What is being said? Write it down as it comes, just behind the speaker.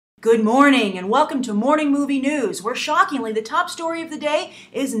Good morning and welcome to Morning Movie News, where shockingly the top story of the day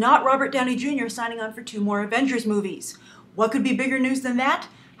is not Robert Downey Jr. signing on for 2 more Avengers movies. What could be bigger news than that?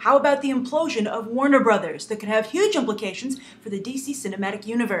 How about the implosion of Warner Brothers that could have huge implications for the DC Cinematic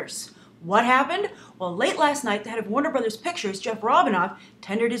Universe? What happened? Well, late last night, the head of Warner Brothers Pictures, Jeff Robinov,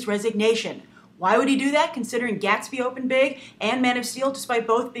 tendered his resignation. Why would he do that, considering Gatsby opened big and Man of Steel, despite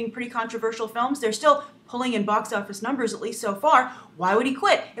both being pretty controversial films? They're still pulling in box office numbers, at least so far. Why would he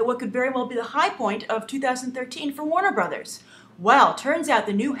quit at what could very well be the high point of 2013 for Warner Brothers? Well, turns out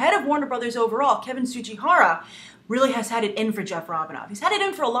the new head of Warner Brothers overall, Kevin Tsujihara, really has had it in for Jeff Robinov. He's had it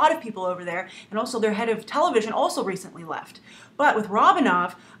in for a lot of people over there, and also their head of television also recently left. But with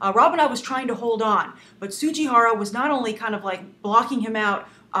Robinov, Robinov was trying to hold on, but Tsujihara was not only kind of like blocking him out,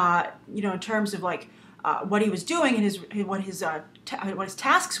 in terms of like what he was doing and what his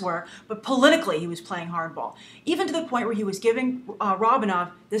tasks were, but politically he was playing hardball, even to the point where he was giving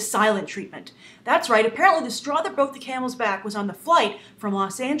Robinov this silent treatment. That's right, apparently the straw that broke the camel's back was on the flight from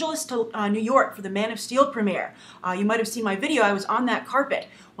Los Angeles to New York for the Man of Steel premiere. You might have seen my video, I was on that carpet.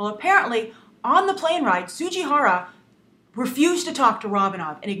 Well, apparently on the plane ride, Tsujihara refused to talk to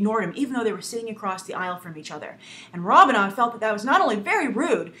Robinov and ignored him, even though they were sitting across the aisle from each other. And Robinov felt that that was not only very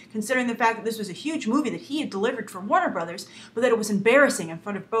rude, considering the fact that this was a huge movie that he had delivered for Warner Brothers, but that it was embarrassing in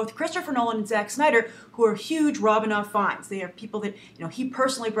front of both Christopher Nolan and Zack Snyder, who are huge Robinov fans. They are people that he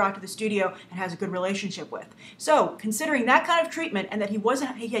personally brought to the studio and has a good relationship with. So, considering that kind of treatment and that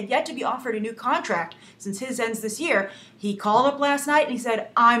he had yet to be offered a new contract since his ends this year, he called up last night and he said,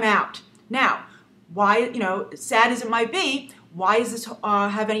 "I'm out." Now, why, sad as it might be, why does this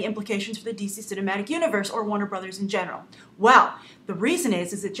have any implications for the DC Cinematic Universe or Warner Brothers in general? Well, the reason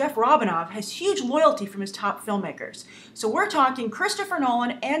is that Jeff Robinov has huge loyalty from his top filmmakers. So we're talking Christopher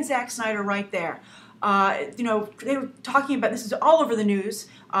Nolan and Zack Snyder right there. They were talking about, this is all over the news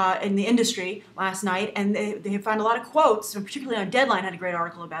in the industry last night, and they found a lot of quotes, and particularly on Deadline had a great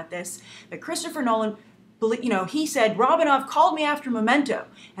article about this, that Christopher Nolan, he said, Robinov called me after Memento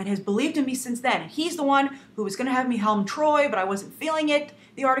and has believed in me since then. And he's the one who was going to have me helm Troy, but I wasn't feeling it,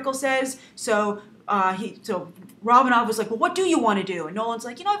 the article says. So Robinov was like, well, what do you want to do? And Nolan's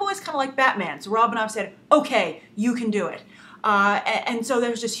like, I've always kind of liked Batman. So Robinov said, okay, you can do it. And so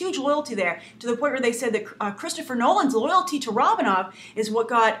there's this huge loyalty there, to the point where they said that Christopher Nolan's loyalty to Robinov is what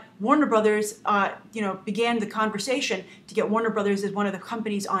got Warner Brothers, began the conversation to get Warner Brothers as one of the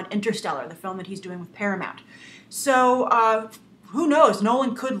companies on Interstellar, the film that he's doing with Paramount. So who knows?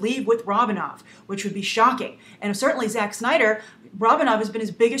 Nolan could leave with Robinov, which would be shocking. And certainly Zack Snyder, Robinov has been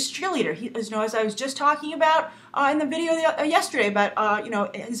his biggest cheerleader. As I was just talking about in the video yesterday about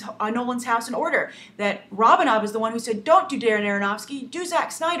Nolan's House in Order, that Robinov is the one who said, don't do Darren Aronofsky, do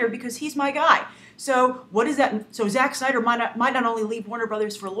Zack Snyder because he's my guy. So what is that? So Zack Snyder might not only leave Warner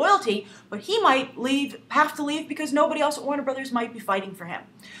Brothers for loyalty, but he might have to leave because nobody else at Warner Brothers might be fighting for him.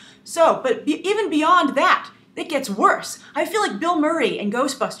 So, but even beyond that, it gets worse. I feel like Bill Murray in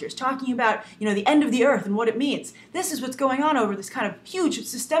Ghostbusters talking about, the end of the earth and what it means. This is what's going on over this kind of huge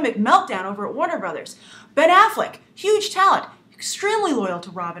systemic meltdown over at Warner Brothers. Ben Affleck, huge talent, extremely loyal to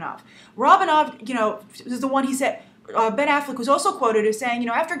Robinov. Robinov, is the one he said, Ben Affleck was also quoted as saying,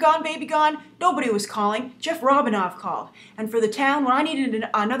 after Gone Baby Gone, nobody was calling. Jeff Robinov called. And for The Town, when I needed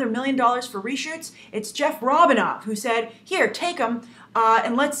another $1 million for reshoots, it's Jeff Robinov who said, here, take them,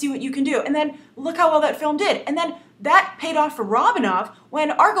 and let's see what you can do. And then look how well that film did. And then that paid off for Robinov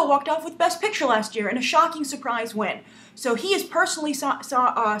when Argo walked off with Best Picture last year in a shocking surprise win. So he has personally saw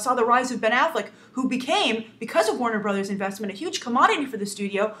the rise of Ben Affleck, who became, because of Warner Brothers' investment, a huge commodity for the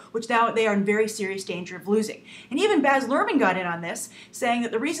studio, which now they are in very serious danger of losing. And even Baz Luhrmann got in on this, saying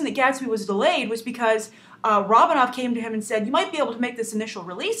that the reason that Gatsby was delayed was because Robinov came to him and said, you might be able to make this initial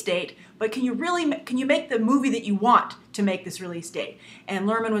release date, but can you make the movie that you want to make this release date? And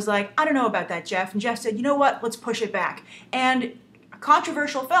Luhrmann was like, I don't know about that, Jeff. And Jeff said, you know what, let's push it back. And a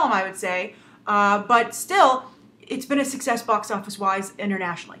controversial film, I would say, but still, it's been a success box office-wise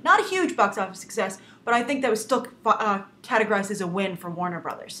internationally. Not a huge box office success, but I think that was still categorized as a win for Warner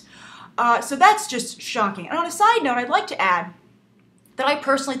Brothers. So that's just shocking. And on a side note, I'd like to add that I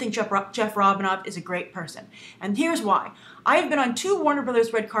personally think Jeff Robinov is a great person. And here's why. I have been on 2 Warner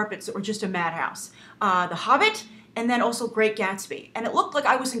Brothers red carpets that were just a madhouse. The Hobbit, and then also Great Gatsby. And it looked like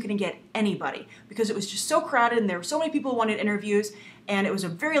I wasn't going to get anybody because it was just so crowded and there were so many people who wanted interviews, and it was a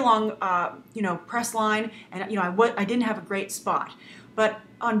very long, press line, and I didn't have a great spot. But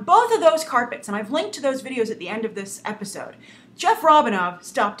on both of those carpets, and I've linked to those videos at the end of this episode, Jeff Robinov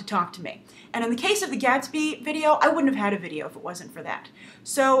stopped to talk to me. And in the case of the Gatsby video, I wouldn't have had a video if it wasn't for that.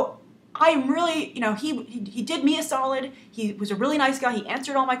 So I'm really, he did me a solid. He was a really nice guy. He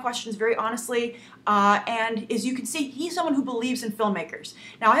answered all my questions very honestly. And as you can see, he's someone who believes in filmmakers.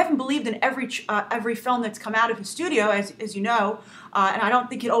 Now, I haven't believed in every film that's come out of his studio, as you know, and I don't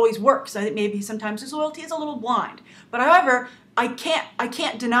think it always works. I think maybe sometimes his loyalty is a little blind. But however, I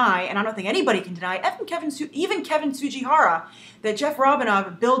can't deny, and I don't think anybody can deny, even Kevin Tsujihara, that Jeff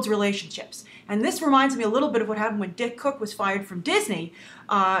Robinov builds relationships. And this reminds me a little bit of what happened when Dick Cook was fired from Disney,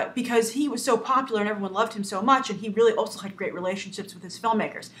 because he was so popular and everyone loved him so much, and he really also had great relationships with his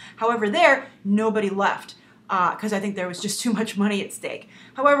filmmakers. However, there, nobody left, because I think there was just too much money at stake.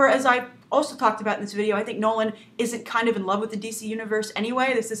 However, as I also talked about in this video, I think Nolan isn't kind of in love with the DC universe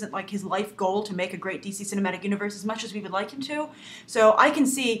anyway. This isn't like his life goal to make a great DC cinematic universe as much as we would like him to. So I can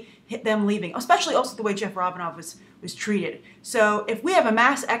see them leaving, especially also the way Jeff Robinov was treated. So if we have a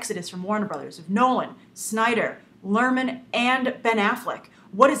mass exodus from Warner Brothers of Nolan, Snyder, Lerman, and Ben Affleck,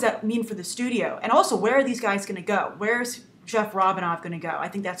 what does that mean for the studio? And also, where are these guys going to go? Where's Jeff Robinov going to go? I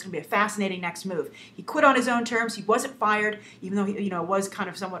think that's going to be a fascinating next move. He quit on his own terms. He wasn't fired, even though he was kind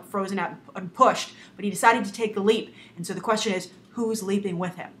of somewhat frozen out and pushed, but he decided to take the leap. And so the question is, who's leaping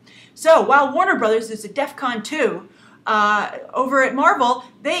with him? So while Warner Brothers is at DEFCON 2, over at Marvel,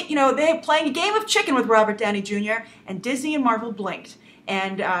 they're playing a game of chicken with Robert Downey Jr., and Disney and Marvel blinked.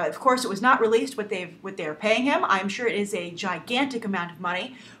 And of course, it was not released what they're paying him. I'm sure it is a gigantic amount of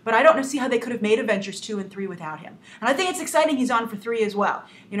money, but I don't see how they could have made Avengers 2 and 3 without him. And I think it's exciting he's on for 3 as well.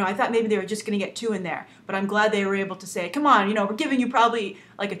 I thought maybe they were just going to get 2 in there, but I'm glad they were able to say, come on, we're giving you probably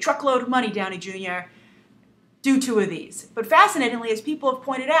like a truckload of money, Downey Jr., do 2 of these. But fascinatingly, as people have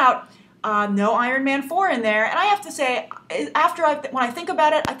pointed out, no Iron Man 4 in there, and I have to say, when I think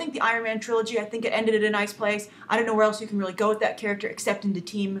about it, I think the Iron Man trilogy, I think it ended at a nice place. I don't know where else you can really go with that character except into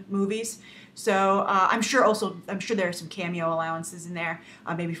team movies. So I'm sure there are some cameo allowances in there,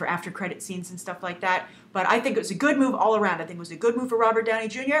 maybe for after credit scenes and stuff like that. But I think it was a good move all around. I think it was a good move for Robert Downey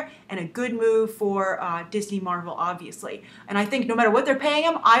Jr. and a good move for Disney Marvel, obviously. And I think no matter what they're paying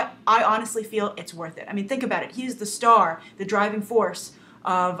him, I honestly feel it's worth it. I mean, think about it. He's the star, the driving force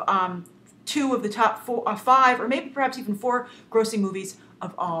of 2 of the top 5, or maybe perhaps even 4 grossing movies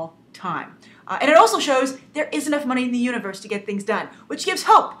of all time. And it also shows there is enough money in the universe to get things done, which gives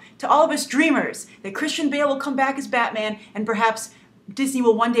hope to all of us dreamers that Christian Bale will come back as Batman, and perhaps Disney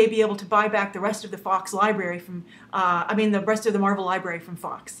will one day be able to buy back the rest of the Fox library from, the rest of the Marvel library from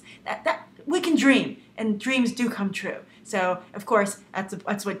Fox. That we can dream, and dreams do come true. So, of course,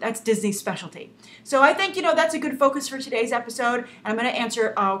 that's Disney's specialty. So I think, that's a good focus for today's episode, and I'm going to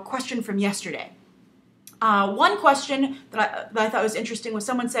answer a question from yesterday. One question that I thought was interesting was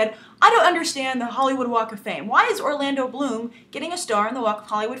someone said, I don't understand the Hollywood Walk of Fame. Why is Orlando Bloom getting a star in the Walk of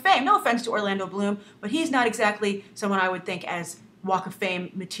Hollywood Fame? No offense to Orlando Bloom, but he's not exactly someone I would think as Walk of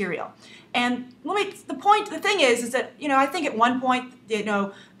Fame material. And the thing is that, I think at one point,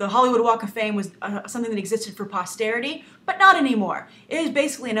 the Hollywood Walk of Fame was something that existed for posterity, but not anymore. It is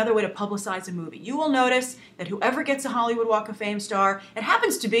basically another way to publicize a movie. You will notice that whoever gets a Hollywood Walk of Fame star, it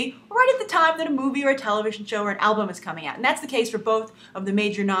happens to be right at the time that a movie or a television show or an album is coming out. And that's the case for both of the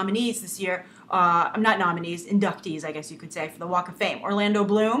major nominees this year. Not nominees, inductees, I guess you could say, for the Walk of Fame. Orlando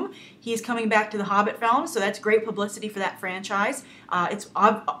Bloom, he's coming back to the Hobbit films, so that's great publicity for that franchise. It's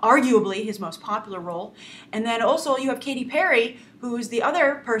arguably his most popular role. And then also you have Katy Perry, who's the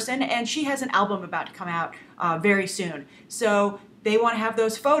other person, and she has an album about to come out very soon. So they want to have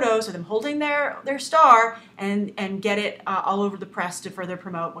those photos of them holding their star and get it all over the press to further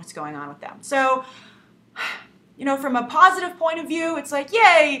promote what's going on with them. So, from a positive point of view, it's like,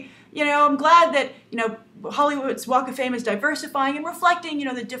 yay! I'm glad that, Hollywood's Walk of Fame is diversifying and reflecting,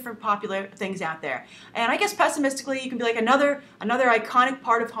 the different popular things out there. And I guess pessimistically, you can be like another iconic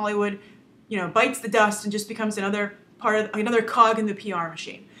part of Hollywood, bites the dust and just becomes another cog in the PR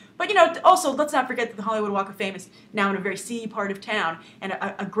machine. But, also, let's not forget that the Hollywood Walk of Fame is now in a very seedy part of town, and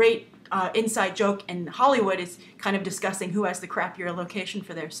a great inside joke in Hollywood is kind of discussing who has the crappier location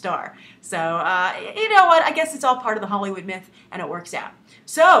for their star. So, you know what? I guess it's all part of the Hollywood myth, and it works out.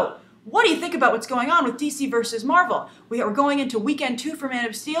 So, what do you think about what's going on with DC versus Marvel? We are going into weekend 2 for Man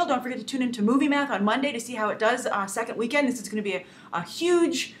of Steel. Don't forget to tune into Movie Math on Monday to see how it does second weekend. This is going to be a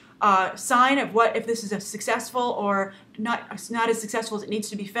huge sign of if this is a successful or not as successful as it needs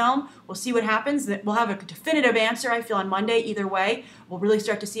to be filmed. We'll see what happens. We'll have a definitive answer, I feel, on Monday. Either way, we'll really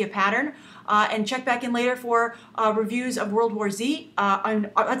start to see a pattern. And check back in later for reviews of World War Z.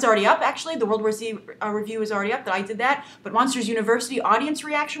 That's already up, actually. The World War Z review is already up. I did that. But Monsters University audience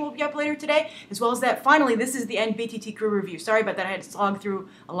reaction will be up later today, as well as that. Finally, this is the end BTT crew review. Sorry about that. I had to slog through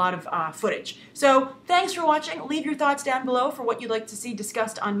a lot of footage. So thanks for watching. Leave your thoughts down below for what you'd like to see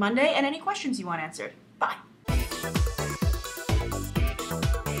discussed on Monday and any questions you want answered. Bye.